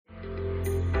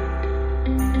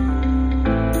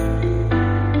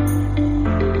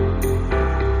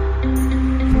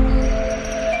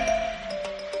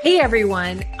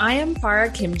everyone, I am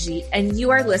Farah Kimji, and you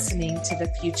are listening to the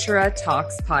Futura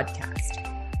Talks podcast.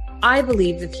 I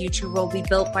believe the future will be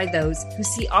built by those who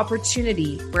see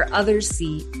opportunity where others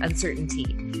see uncertainty.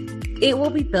 It will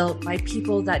be built by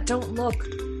people that don't look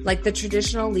like the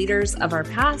traditional leaders of our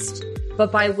past,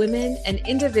 but by women and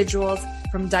individuals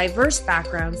from diverse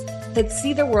backgrounds that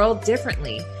see the world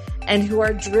differently and who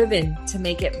are driven to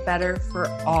make it better for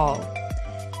all.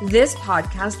 This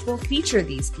podcast will feature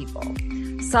these people,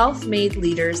 self-made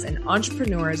leaders and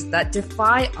entrepreneurs that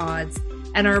defy odds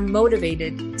and are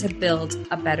motivated to build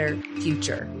a better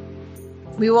future.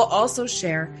 We will also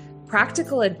share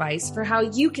practical advice for how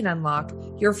you can unlock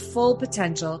your full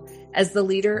potential as the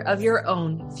leader of your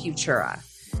own Futura.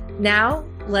 Now,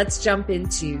 let's jump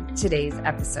into today's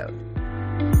episode.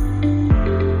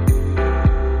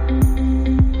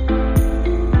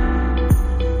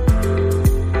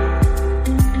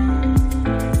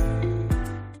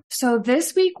 So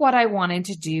this week, what I wanted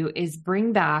to do is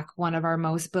bring back one of our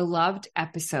most beloved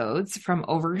episodes from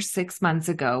over 6 months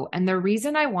ago. And the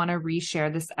reason I want to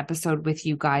reshare this episode with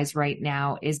you guys right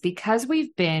now is because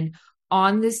we've been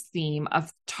on this theme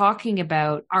of talking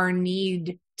about our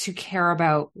need to care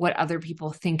about what other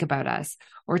people think about us,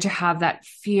 or to have that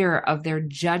fear of their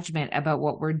judgment about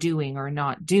what we're doing or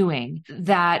not doing.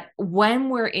 That when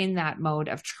we're in that mode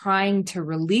of trying to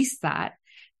release that,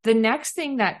 the next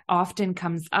thing that often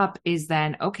comes up is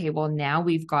then, okay, well, now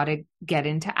we've got to get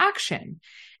into action.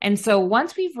 And so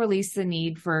once we've released the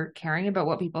need for caring about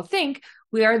what people think,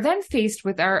 we are then faced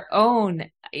with our own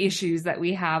issues that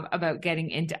we have about getting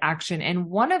into action. And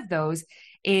one of those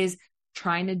is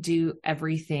trying to do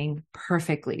everything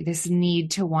perfectly, this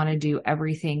need to want to do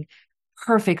everything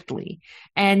perfectly.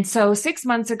 And so 6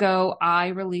 months ago, I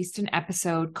released an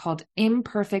episode called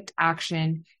Imperfect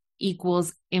Action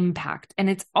Equals Impact. And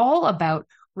it's all about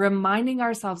reminding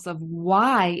ourselves of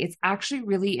why it's actually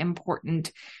really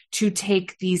important to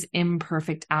take these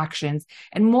imperfect actions.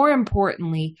 And more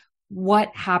importantly,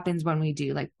 what happens when we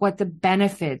do, like what the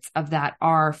benefits of that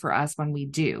are for us when we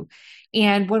do.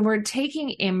 And when we're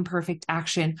taking imperfect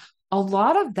action, a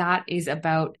lot of that is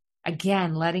about,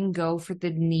 again, letting go for the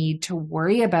need to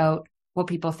worry about what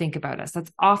people think about us.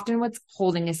 That's often what's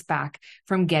holding us back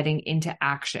from getting into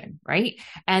action, right?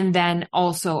 And then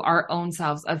also our own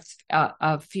selves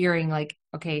of fearing like,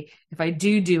 okay, if I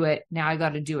do it, now I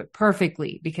got to do it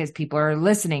perfectly because people are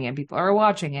listening and people are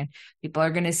watching and people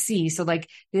are going to see. So like,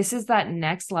 this is that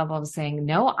next level of saying,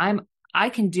 no, I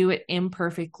can do it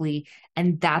imperfectly,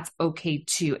 and that's okay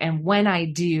too. And when I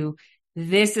do,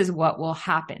 this is what will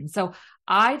happen. So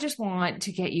I just want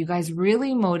to get you guys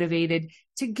really motivated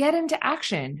to get into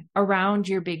action around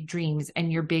your big dreams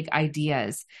and your big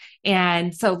ideas.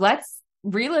 And so let's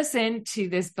re-listen to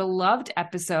this beloved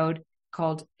episode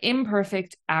called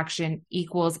Imperfect Action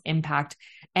Equals Impact.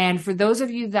 And for those of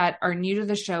you that are new to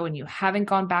the show and you haven't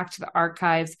gone back to the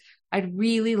archives, I'd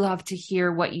really love to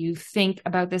hear what you think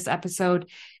about this episode.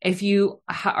 If you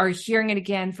are hearing it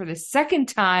again for the second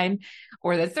time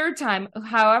or the third time,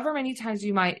 however many times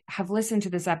you might have listened to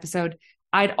this episode,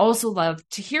 I'd also love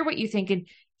to hear what you think and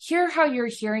hear how you're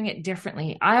hearing it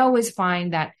differently. I always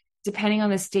find that depending on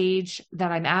the stage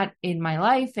that I'm at in my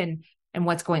life and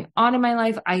what's going on in my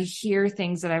life, I hear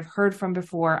things that I've heard from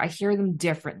before. I hear them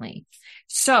differently.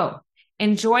 So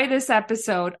enjoy this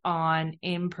episode on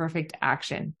imperfect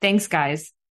action. Thanks,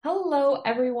 guys. Hello,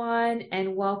 everyone,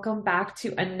 and welcome back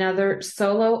to another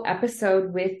solo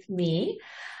episode with me.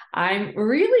 I'm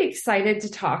really excited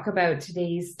to talk about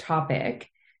today's topic,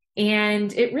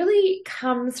 and it really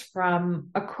comes from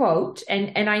a quote.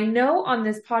 And I know on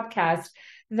this podcast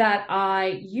that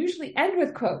I usually end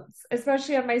with quotes,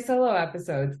 especially on my solo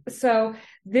episodes. So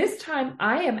this time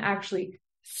I am actually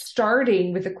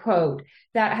starting with a quote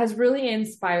that has really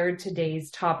inspired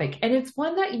today's topic. And it's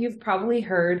one that you've probably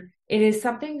heard. It is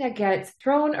something that gets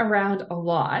thrown around a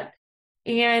lot.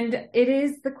 And it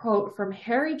is the quote from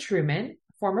Harry Truman,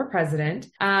 former president.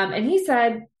 And he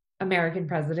said, American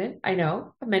president, I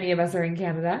know many of us are in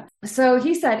Canada. So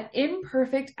he said,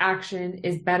 imperfect action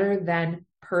is better than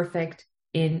perfect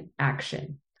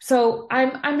inaction. So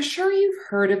I'm sure you've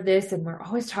heard of this, and we're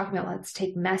always talking about let's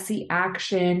take messy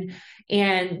action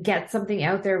and get something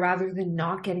out there rather than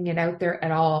not getting it out there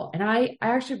at all. And I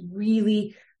actually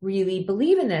really, really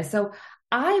believe in this. So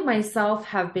I myself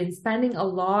have been spending a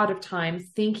lot of time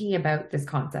thinking about this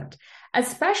concept,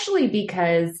 especially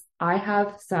because I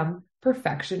have some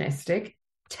perfectionistic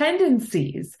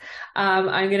tendencies.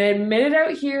 I'm going to admit it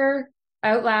out here,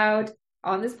 out loud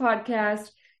on this podcast,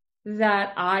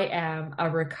 that I am a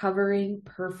recovering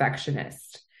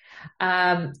perfectionist.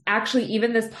 Actually,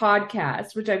 even this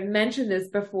podcast, which I've mentioned this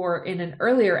before in an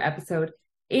earlier episode,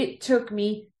 it took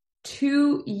me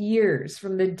 2 years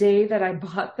from the day that I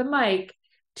bought the mic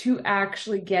to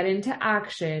actually get into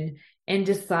action and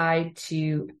decide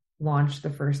to launch the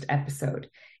first episode.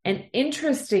 And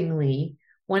interestingly,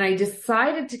 when I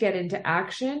decided to get into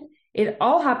action, it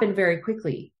all happened very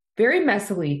quickly, very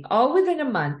messily, all within a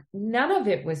month. None of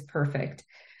it was perfect.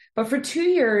 But for 2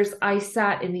 years, I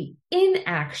sat in the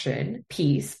inaction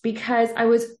piece because I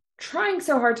was trying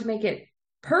so hard to make it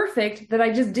perfect that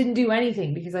I just didn't do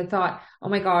anything because I thought, oh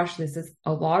my gosh, this is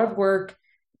a lot of work.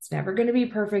 It's never going to be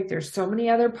perfect. There's so many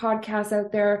other podcasts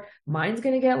out there. Mine's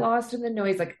going to get lost in the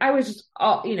noise. Like I was just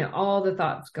all the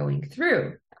thoughts going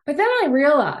through. But then I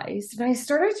realized, and I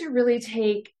started to really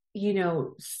take,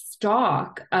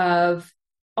 stock of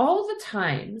all the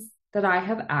times that I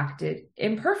have acted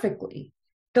imperfectly.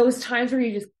 Those times where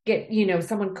you just get,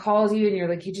 someone calls you and you're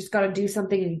like, you just got to do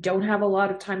something and you don't have a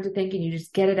lot of time to think and you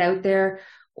just get it out there,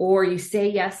 or you say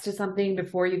yes to something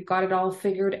before you've got it all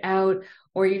figured out,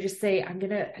 or you just say, I'm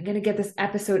going to get this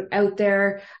episode out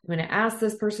there. I'm going to ask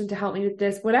this person to help me with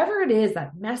this, whatever it is,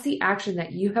 that messy action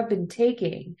that you have been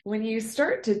taking. When you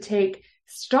start to take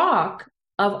stock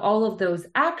of all of those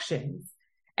actions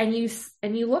and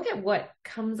you look at what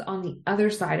comes on the other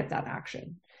side of that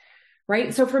action,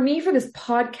 right? So for me, for this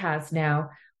podcast now,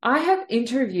 I have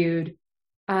interviewed,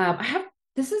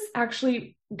 this is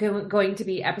actually going to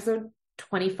be episode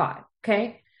 25.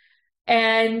 Okay.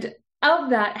 And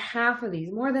of that, half of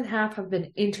these, more than half have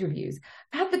been interviews.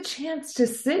 I've had the chance to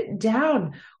sit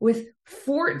down with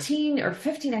 14 or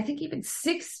 15, I think even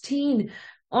 16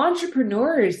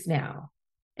 entrepreneurs now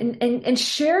and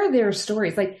share their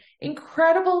stories. Like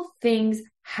incredible things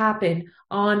happen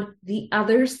on the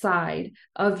other side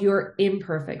of your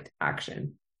imperfect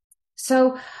action.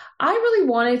 So I really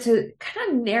wanted to kind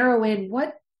of narrow in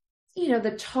what,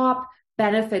 the top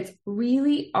benefits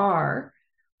really are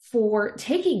for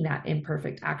taking that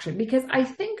imperfect action. Because I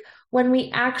think when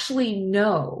we actually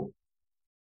know,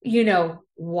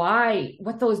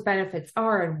 what those benefits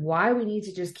are and why we need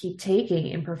to just keep taking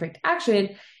imperfect action,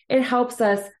 it helps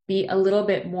us be a little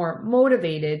bit more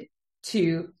motivated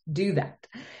to do that.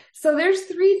 So there's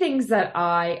 3 things that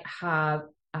I have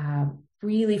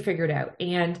really figured out.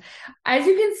 And as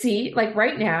you can see, like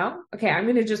right now, okay, I'm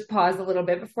going to just pause a little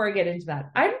bit before I get into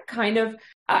that. I'm kind of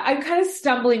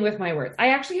stumbling with my words. I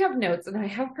actually have notes and I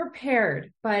have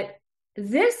prepared, but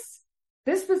this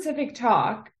specific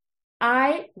talk,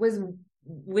 I was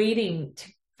waiting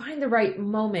to find the right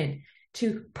moment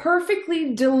to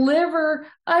perfectly deliver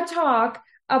a talk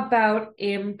about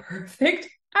imperfect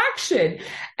action.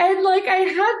 And like, I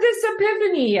had this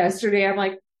epiphany yesterday. I'm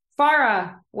like,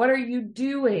 Farah, what are you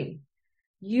doing?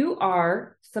 You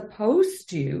are supposed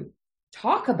to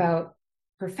talk about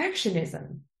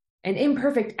perfectionism and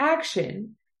imperfect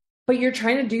action, but you're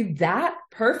trying to do that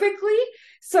perfectly.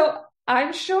 So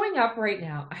I'm showing up right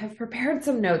now. I have prepared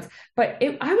some notes, but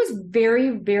I was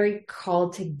very, very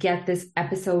called to get this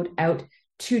episode out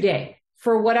today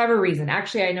for whatever reason.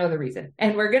 Actually, I know the reason,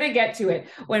 and we're going to get to it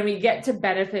when we get to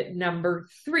benefit number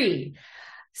 3.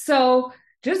 So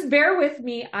just bear with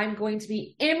me. I'm going to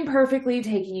be imperfectly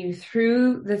taking you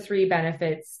through the 3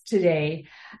 benefits today.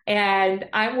 And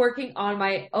I'm working on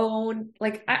my own,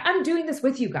 I'm doing this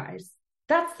with you guys.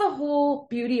 That's the whole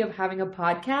beauty of having a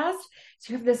podcast.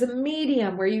 So you have this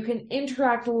medium where you can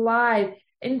interact live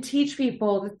and teach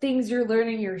people the things you're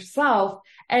learning yourself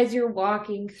as you're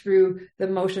walking through the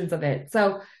motions of it.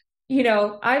 So,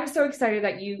 I'm so excited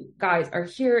that you guys are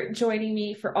here joining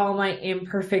me for all my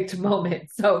imperfect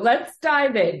moments. So let's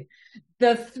dive in.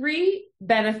 The 3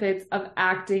 benefits of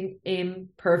acting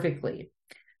imperfectly.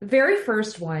 The very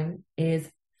first one is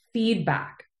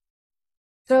feedback.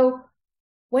 So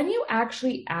when you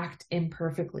actually act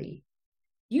imperfectly,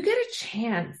 you get a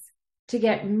chance to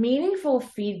get meaningful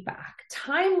feedback,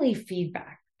 timely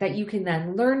feedback that you can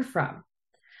then learn from,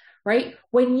 right?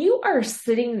 When you are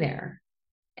sitting there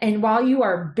and while you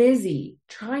are busy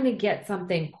trying to get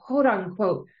something quote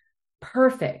unquote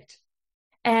perfect,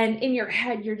 and in your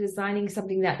head, you're designing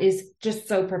something that is just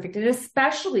so perfect. And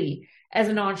especially as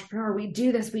an entrepreneur, we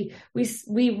do this. We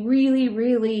really,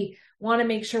 really want to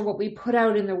make sure what we put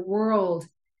out in the world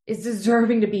is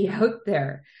deserving to be out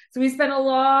there. So we spend a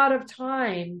lot of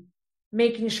time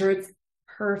making sure it's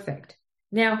perfect.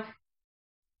 Now,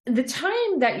 the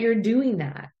time that you're doing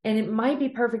that, and it might be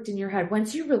perfect in your head,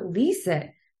 once you release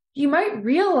it, you might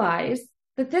realize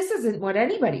that this isn't what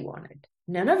anybody wanted.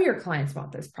 None of your clients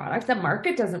want this product. The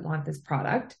market doesn't want this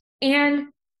product. And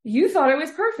you thought it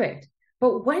was perfect.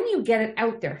 But when you get it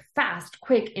out there fast,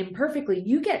 quick, imperfectly,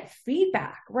 you get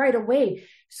feedback right away.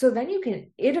 So then you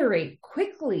can iterate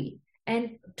quickly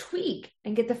and tweak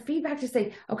and get the feedback to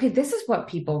say, okay, this is what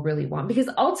people really want. Because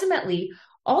ultimately,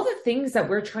 all the things that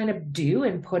we're trying to do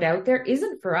and put out there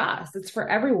isn't for us, it's for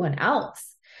everyone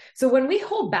else. So when we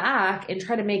hold back and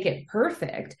try to make it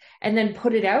perfect and then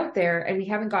put it out there and we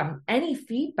haven't gotten any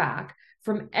feedback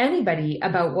from anybody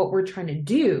about what we're trying to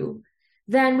do,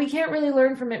 then we can't really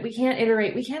learn from it. We can't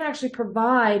iterate. We can't actually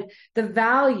provide the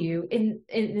value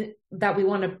in that we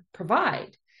want to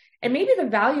provide. And maybe the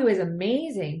value is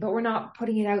amazing, but we're not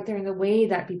putting it out there in the way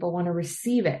that people want to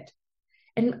receive it.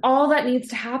 And all that needs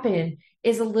to happen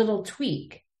is a little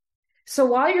tweak. So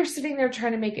while you're sitting there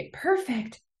trying to make it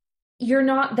perfect, you're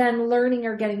not then learning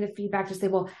or getting the feedback to say,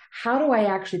 well, how do I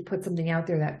actually put something out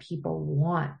there that people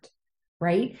want?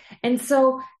 Right. And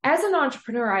so as an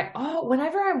entrepreneur,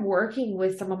 whenever I'm working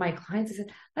with some of my clients, I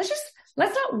said,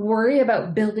 let's not worry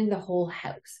about building the whole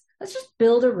house. Let's just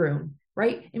build a room,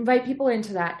 right? Invite people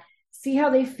into that, see how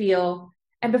they feel.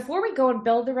 And before we go and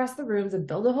build the rest of the rooms and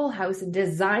build the whole house and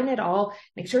design it all,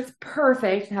 make sure it's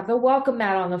perfect and have the welcome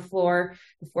mat on the floor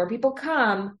before people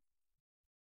come,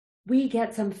 we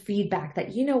get some feedback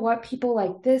that, you know what, people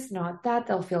like this, not that.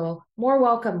 They'll feel more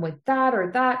welcome with that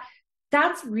or that.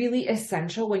 That's really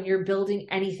essential when you're building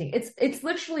anything. It's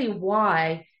literally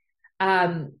why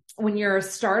when you're a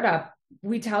startup,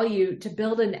 we tell you to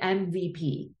build an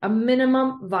MVP, a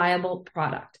minimum viable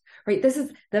product, right? This is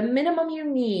the minimum you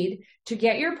need to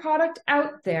get your product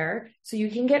out there so you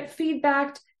can get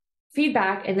feedback,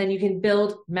 and then you can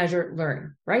build, measure,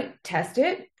 learn, right? Test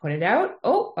it, put it out.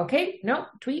 Oh, okay. No,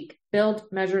 tweak, build,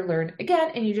 measure, learn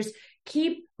again. And you just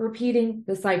keep repeating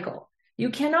the cycle. You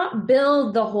cannot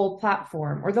build the whole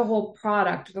platform or the whole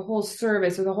product, or the whole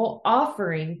service or the whole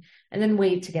offering and then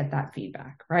wait to get that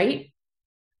feedback, right?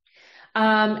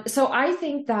 So I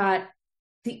think that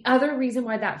the other reason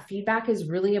why that feedback is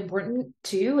really important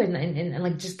too, and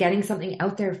like just getting something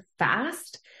out there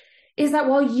fast, is that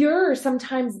while you're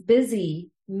sometimes busy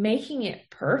making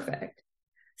it perfect,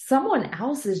 someone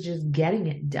else is just getting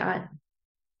it done.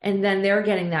 And then they're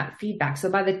getting that feedback.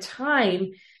 So by the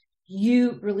time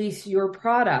you release your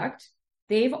product,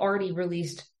 they've already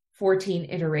released 14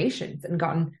 iterations and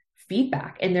gotten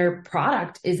feedback, and their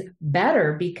product is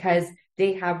better because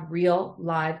they have real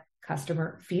live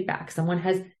customer feedback. Someone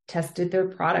has tested their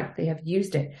product. They have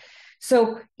used it.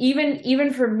 So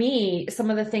even for me, some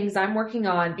of the things I'm working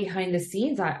on behind the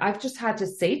scenes, I've just had to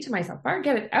say to myself, "Fire,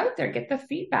 get it out there, get the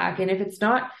feedback. And if it's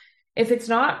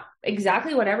not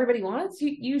exactly what everybody wants,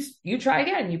 you try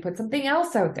again. You put something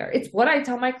else out there." It's what I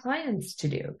tell my clients to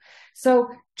do. So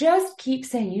just keep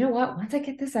saying, you know what, once I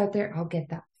get this out there, I'll get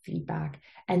that feedback.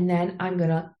 And then I'm going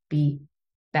to be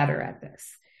better at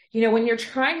this. When you're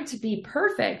trying to be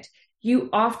perfect, you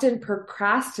often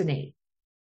procrastinate,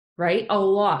 right? A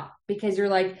lot, because you're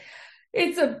like,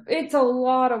 it's a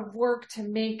lot of work to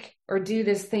make or do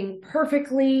this thing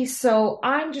perfectly. So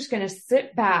I'm just going to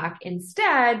sit back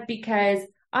instead because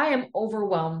I am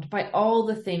overwhelmed by all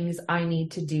the things I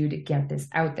need to do to get this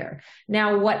out there.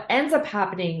 Now, what ends up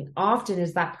happening often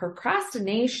is that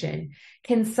procrastination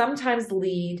can sometimes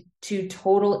lead to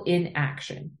total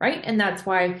inaction, right? And that's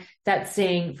why that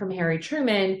saying from Harry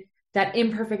Truman, that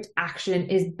imperfect action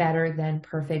is better than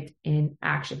perfect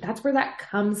inaction. That's where that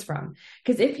comes from.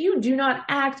 Because if you do not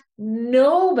act,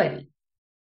 nobody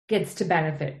gets to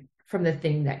benefit from the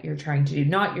thing that you're trying to do.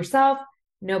 Not yourself,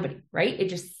 nobody, right? It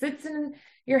just sits in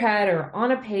your head or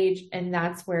on a page, and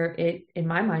that's where it, in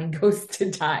my mind, goes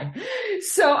to die.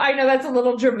 So I know that's a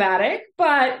little dramatic,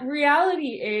 but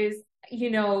reality is, you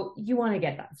want to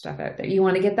get that stuff out there. You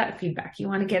want to get that feedback. You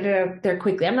want to get it out there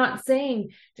quickly. I'm not saying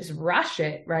just rush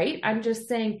it, right? I'm just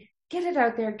saying get it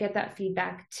out there, get that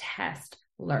feedback, test,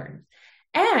 learn.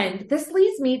 And this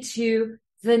leads me to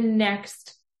the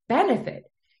next benefit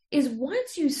is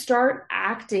once you start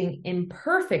acting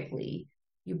imperfectly,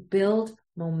 you build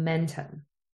momentum,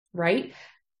 right?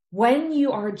 When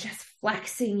you are just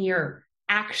flexing your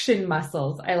action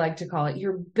muscles, I like to call it,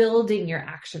 you're building your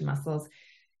action muscles,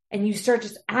 and you start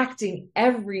just acting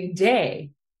every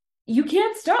day, you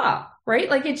can't stop, right?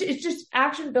 Like it's just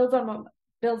action builds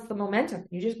the momentum.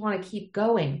 You just want to keep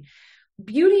going.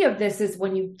 Beauty of this is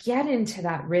when you get into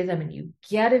that rhythm and you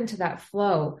get into that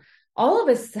flow, all of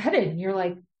a sudden you're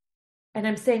like, and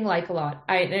I'm saying like a lot.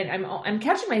 I'm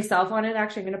catching myself on it.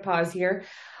 Actually, I'm going to pause here.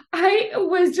 I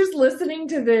was just listening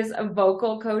to this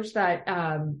vocal coach that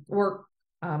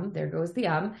there goes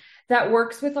the that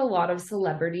works with a lot of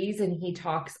celebrities, and he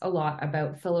talks a lot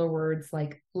about filler words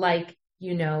like I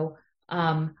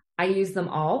use them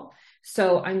all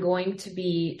So I'm going to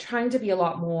be trying to be a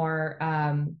lot more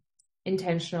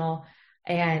intentional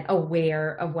and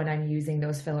aware of when I'm using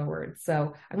those filler words.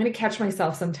 So I'm going to catch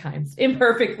myself sometimes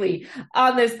imperfectly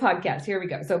on this podcast. Here we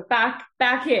go. So back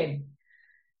in.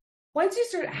 Once you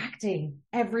start acting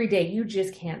every day, you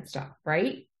just can't stop,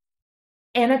 right?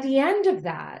 And at the end of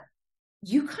that,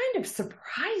 you kind of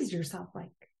surprise yourself like,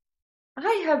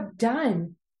 I have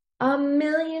done a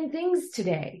million things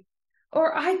today,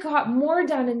 or I got more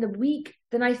done in the week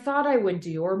than I thought I would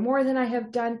do, or more than I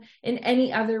have done in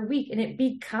any other week. And it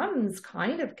becomes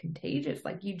kind of contagious.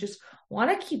 Like you just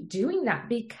want to keep doing that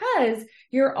because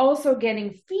you're also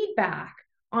getting feedback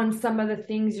on some of the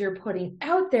things you're putting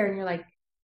out there. And you're like,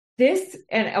 this,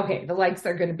 and okay, the likes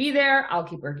are going to be there. I'll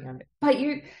keep working on it. But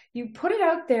you put it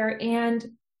out there and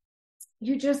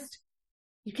you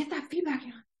get that feedback.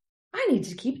 I need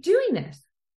to keep doing this.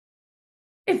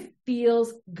 It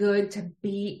feels good to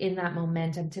be in that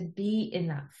momentum, to be in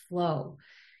that flow.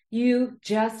 You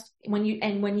just, when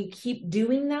you keep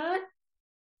doing that,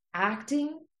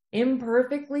 acting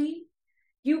imperfectly,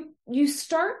 you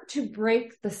start to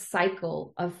break the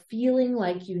cycle of feeling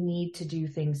like you need to do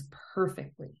things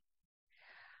perfectly.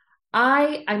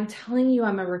 I'm telling you,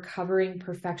 I'm a recovering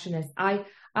perfectionist. I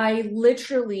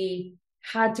literally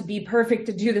had to be perfect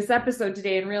to do this episode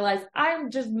today and realize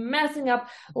I'm just messing up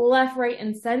left, right,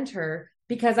 and center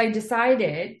because I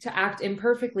decided to act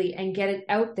imperfectly and get it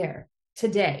out there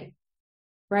today,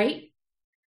 right?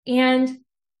 And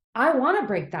I want to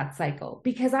break that cycle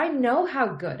because I know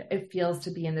how good it feels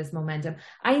to be in this momentum.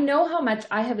 I know how much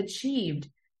I have achieved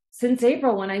since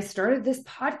April when I started this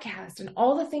podcast and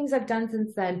all the things I've done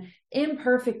since then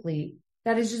imperfectly,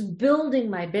 that is just building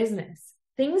my business.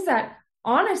 Things that,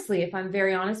 honestly, if I'm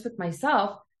very honest with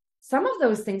myself, some of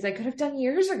those things I could have done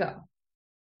years ago.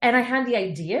 And I had the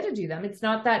idea to do them. It's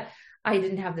not that I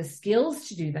didn't have the skills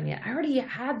to do them yet. I already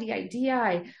had the idea.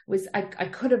 I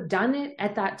could have done it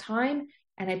at that time,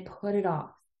 and I put it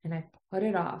off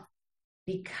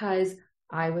because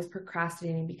I was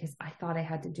procrastinating because I thought I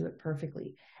had to do it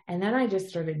perfectly. And then I just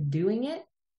started doing it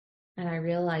and I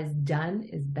realized done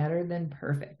is better than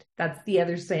perfect. That's the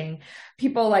other saying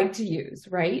people like to use,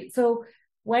 right? So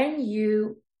when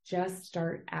you just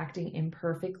start acting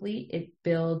imperfectly, it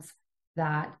builds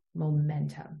that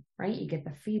momentum, right? You get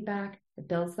the feedback, it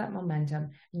builds that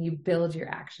momentum, and you build your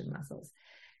action muscles.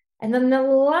 And then the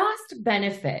last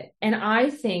benefit, and I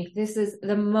think this is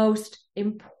the most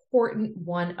important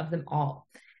one of them all.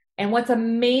 And what's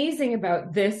amazing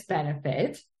about this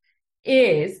benefit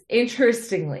is,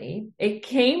 interestingly, it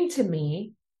came to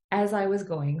me as I was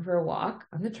going for a walk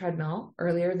on the treadmill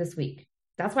earlier this week.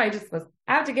 That's why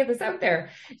I have to get this out there.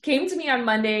 It came to me on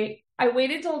Monday. I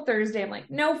waited till Thursday. I'm like,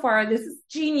 no, Farah, this is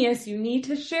genius. You need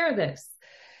to share this.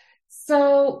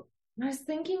 So I was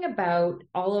thinking about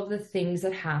all of the things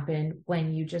that happen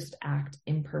when you just act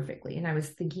imperfectly. And I was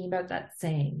thinking about that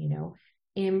saying,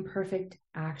 imperfect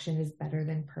action is better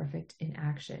than perfect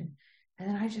inaction. And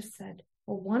then I just said,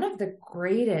 well, one of the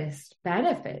greatest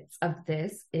benefits of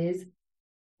this is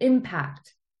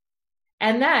impact.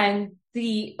 And then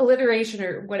the alliteration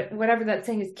or whatever that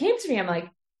saying is came to me. I'm like,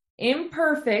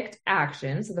 imperfect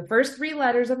action. So the first three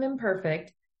letters of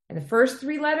imperfect and the first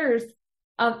three letters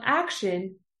of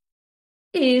action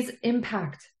is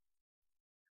impact.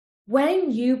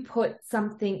 When you put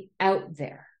something out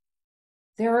there,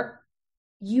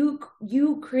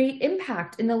 you create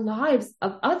impact in the lives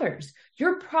of others.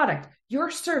 Your product, your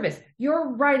service,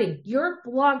 your writing, your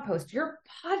blog post, your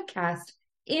podcast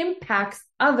impacts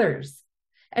others.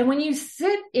 And when you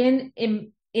sit in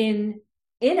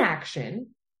inaction,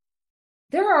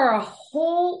 there are a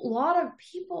whole lot of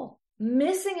people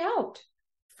missing out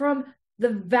from the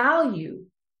value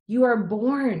you are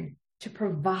born to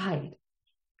provide,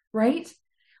 right?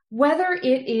 Whether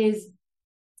it is,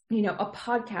 a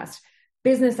podcast,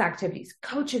 business activities,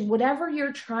 coaching, whatever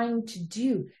you're trying to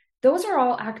do, those are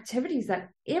all activities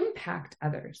that impact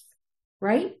others,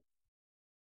 right?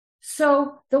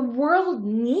 So the world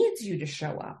needs you to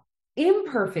show up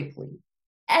imperfectly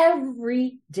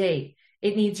every day.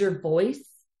 It needs your voice,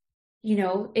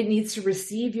 it needs to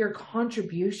receive your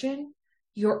contribution,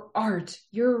 your art,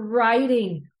 your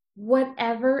writing,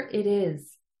 whatever it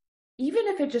is. Even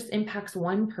if it just impacts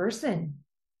one person,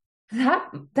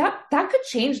 that could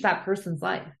change that person's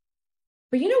life.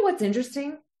 But you know what's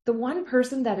interesting? The one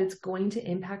person that it's going to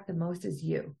impact the most is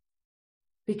you,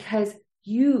 because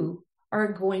you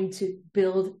are going to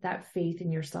build that faith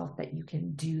in yourself that you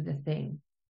can do the thing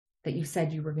that you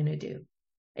said you were going to do,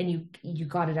 and you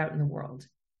got it out in the world.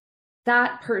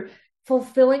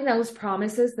 Fulfilling those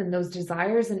promises and those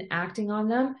desires and acting on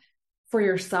them for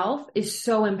yourself is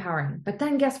so empowering. But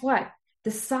then guess what?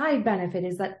 The side benefit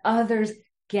is that others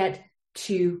get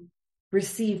to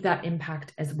receive that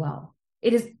impact as well.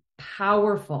 It is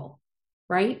powerful,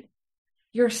 right?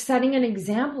 You're setting an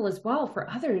example as well for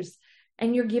others,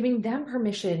 and you're giving them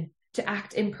permission to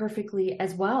act imperfectly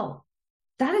as well.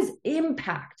 That is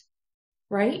impact,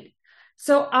 right?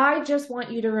 So I just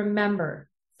want you to remember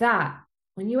that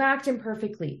when you act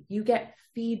imperfectly, you get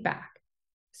feedback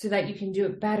so that you can do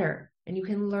it better and you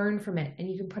can learn from it and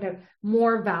you can put out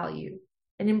more value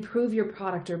and improve your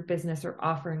product or business or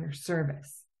offering or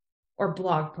service or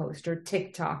blog post or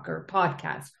TikTok or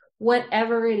podcast,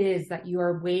 whatever it is that you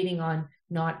are waiting on,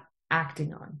 not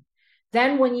acting on.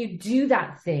 Then when you do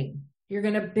that thing, you're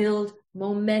going to build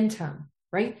momentum,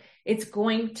 right? It's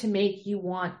going to make you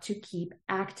want to keep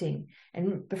acting.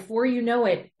 And before you know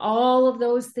it, all of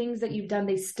those things that you've done,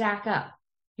 they stack up.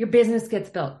 Your business gets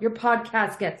built, your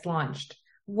podcast gets launched,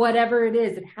 whatever it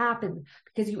is, it happens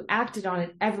because you acted on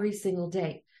it every single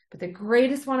day. But the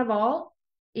greatest one of all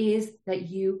is that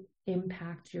you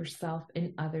impact yourself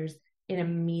and others in a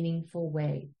meaningful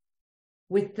way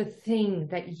with the thing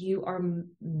that you are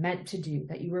meant to do,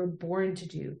 that you were born to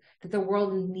do, that the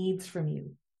world needs from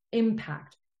you.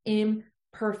 Impact.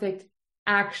 Imperfect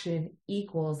action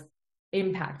equals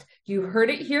impact. You heard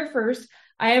it here first.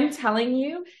 I am telling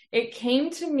you, it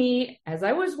came to me as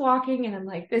I was walking and I'm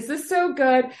like, this is so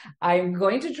good. I'm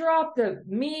going to drop the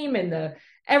meme and the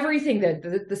everything,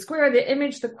 the square, the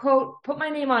image, the quote, put my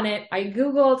name on it. I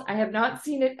Googled, I have not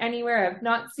seen it anywhere. I have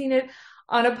not seen it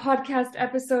on a podcast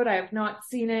episode. I have not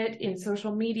seen it in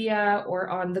social media or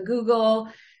on the Google.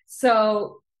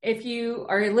 So if you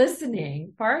are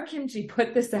listening, Farah Kimchi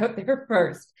put this out there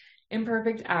first.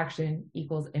 Imperfect action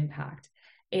equals impact.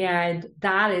 And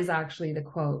that is actually the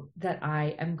quote that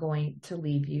I am going to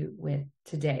leave you with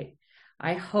today.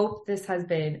 I hope this has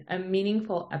been a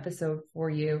meaningful episode for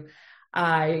you.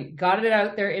 I got it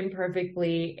out there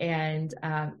imperfectly, and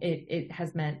it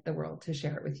has meant the world to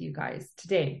share it with you guys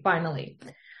today, finally.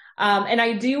 And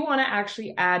I do want to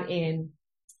actually add in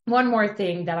one more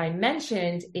thing that I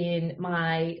mentioned in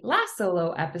my last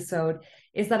solo episode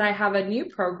is that I have a new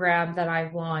program that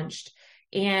I've launched.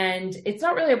 And it's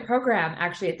not really a program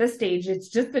actually at this stage. It's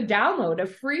just a download, a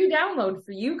free download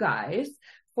for you guys,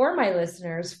 for my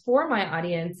listeners, for my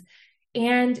audience.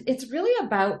 And it's really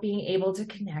about being able to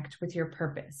connect with your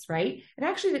purpose, right? And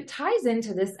actually it ties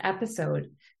into this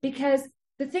episode because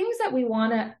the things that we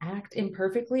want to act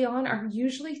imperfectly on are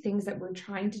usually things that we're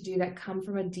trying to do that come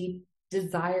from a deep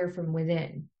desire from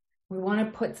within. We want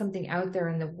to put something out there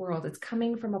in the world. It's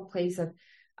coming from a place of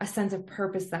a sense of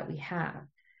purpose that we have.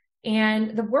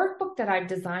 And the workbook that I've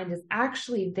designed is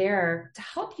actually there to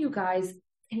help you guys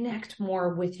connect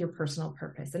more with your personal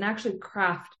purpose and actually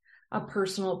craft a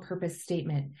personal purpose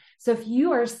statement. So if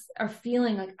you are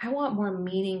feeling like, I want more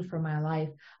meaning for my life,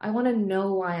 I want to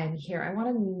know why I'm here, I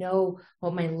want to know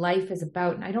what my life is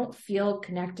about, and I don't feel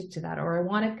connected to that, or I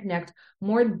want to connect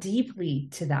more deeply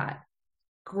to that,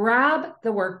 grab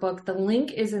the workbook. The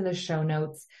link is in the show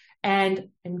notes. And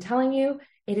I'm telling you,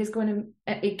 it is going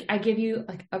to, I give you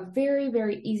like a very,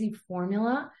 very easy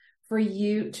formula for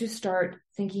you to start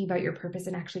thinking about your purpose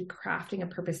and actually crafting a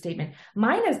purpose statement.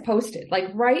 Mine is posted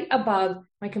like right above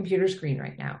my computer screen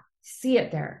right now. See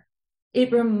it there.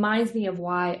 It reminds me of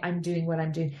why I'm doing what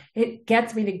I'm doing. It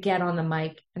gets me to get on the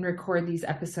mic and record these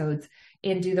episodes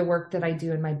and do the work that I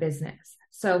do in my business.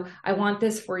 So I want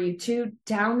this for you to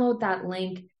download that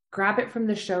link, grab it from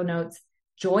the show notes,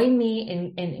 join me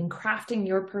in crafting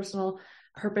your personal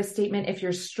purpose statement. If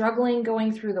you're struggling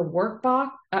going through the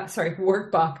workbook.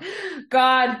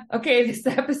 God, okay, this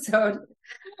episode,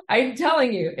 I'm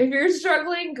telling you, if you're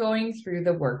struggling going through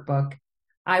the workbook,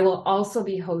 I will also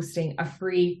be hosting a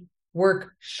free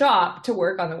workshop to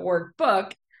work on the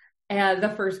workbook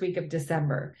the first week of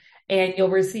December. And you'll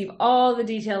receive all the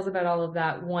details about all of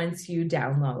that once you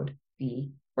download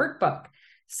the workbook.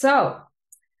 So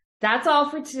that's all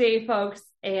for today, folks.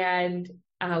 And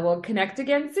we'll connect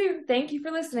again soon. Thank you for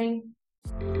listening.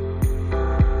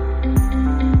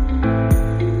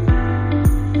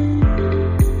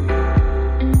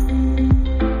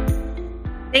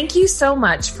 Thank you so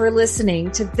much for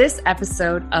listening to this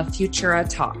episode of Futura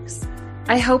Talks.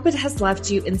 I hope it has left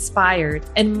you inspired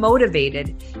and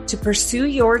motivated to pursue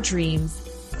your dreams,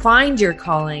 find your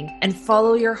calling, and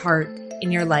follow your heart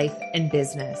in your life and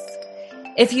business.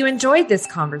 If you enjoyed this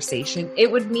conversation,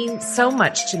 it would mean so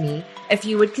much to me if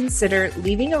you would consider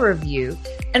leaving a review,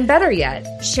 and better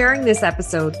yet, sharing this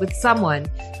episode with someone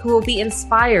who will be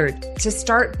inspired to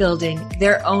start building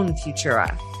their own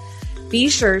Futura. Be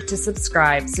sure to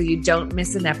subscribe so you don't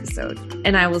miss an episode,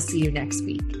 and I will see you next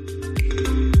week.